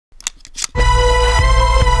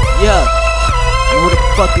Yeah, know who the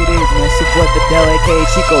fuck it is, man. It's your boy Vidal, aka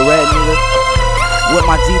Chico, red nigga. With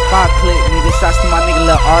my G5 clip, nigga. Shouts to my nigga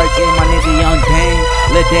Lil Rj, my nigga Young Dane.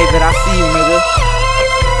 Lil David, I see you, nigga.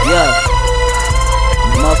 Yeah,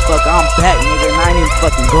 motherfucker, I'm back, nigga, and I ain't even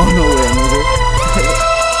fucking going nowhere, nigga.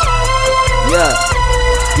 Yeah,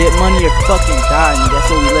 get money or fucking die, nigga. That's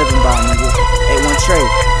what we living by, nigga. A1 Trey,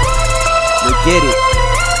 you get it.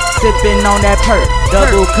 Sippin' on that perp,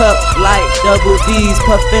 double cup like double D's.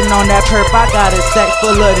 Puffin' on that perp, I got a sack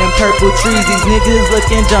full of them purple trees. These niggas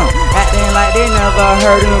looking dumb, acting like they never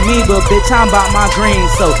heard of me. But bitch, I'm about my green,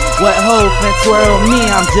 so what hoe fin twirl me?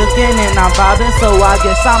 I'm jukin' and I'm vibing, so I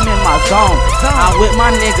guess I'm in my zone. I'm with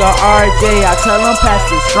my nigga RJ, I tell him pass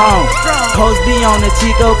it strong. Hoes be on the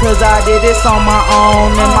Chico, cause I did this on my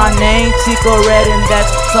own. And my name Chico Red, and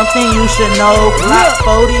that's something you should know. Glock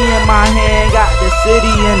 40 in my hand, got the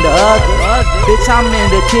city in the other. Bitch, I'm in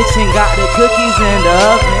the kitchen, got the cookies in the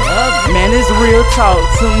oven. Man, it's real talk,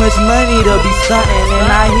 too much money to be stuntin'. And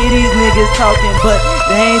I hear these niggas talking, but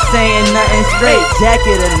they ain't saying nothing. Straight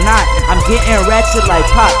jacket or not, I'm getting ratchet like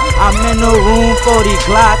pop. I'm in the room 40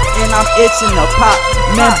 Glock, and I'm itching to pop.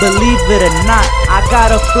 Man, believe it or not, I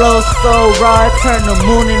got a flow so raw, I turn the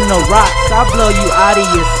moon into rocks. I blow you out of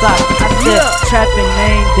your sock. I said, Trappin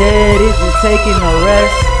ain't dead, it's just taking a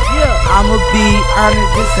rest. I'ma be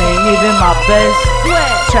honest, this ain't even my best.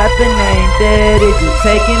 Trappin ain't dead, it's just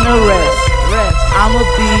taking a rest. I'ma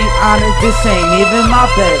be honest, this ain't even my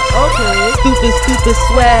best. Stupid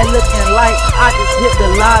swag, looking like I just hit the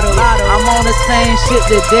lotto. I'm on the same shit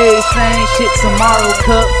today, same shit tomorrow.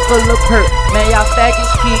 Cup full of perk, man, y'all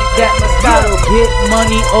faggots keep that Moscato. Get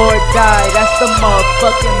money or die, that's the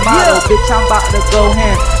motherfucking motto. Bitch, I'm about to go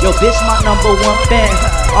ham. Yo, bitch, my #1 fan.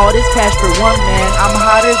 All this cash for one man, I'm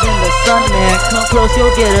hotter than the sun, man. Come close,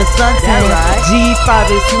 you'll get a suntan. G5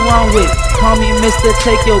 is who I'm with. Call me Mr.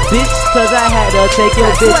 Take Your Bitch, cause I had to take your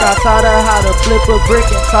bitch. I taught her how to flip a brick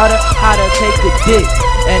and taught her how to take the dick.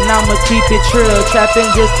 And I'ma keep it trill, trapping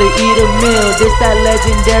just to eat a meal. This that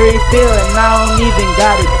legendary feel, and I don't even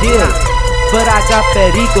got a deal. But I got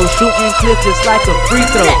that ego, shooting clips just like a free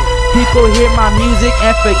throw. People hear my music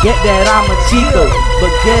and forget that I'm a Chico.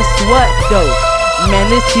 But guess what though?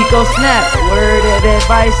 Man, this Chico snap. Word of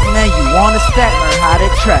advice, man, you wanna stack, learn how to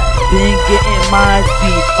trap. Been getting mine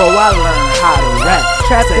before I learn how to rap.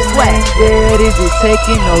 Trappin' ain't dead, it's just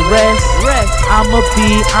taking a rest. I'ma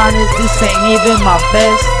be honest, this ain't even my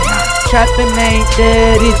best. Trappin' ain't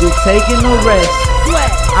dead, it's just taking a rest.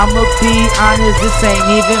 I'ma be honest, this ain't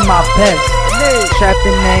even my best.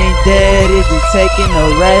 Trappin' ain't dead, it's just taking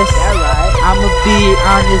a rest. I'ma be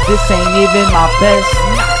honest, this ain't even my best.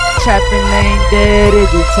 Trappin' ain't dead,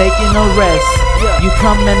 it's just taking a rest. You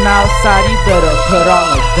coming outside, you better put on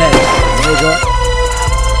a vest, nigga.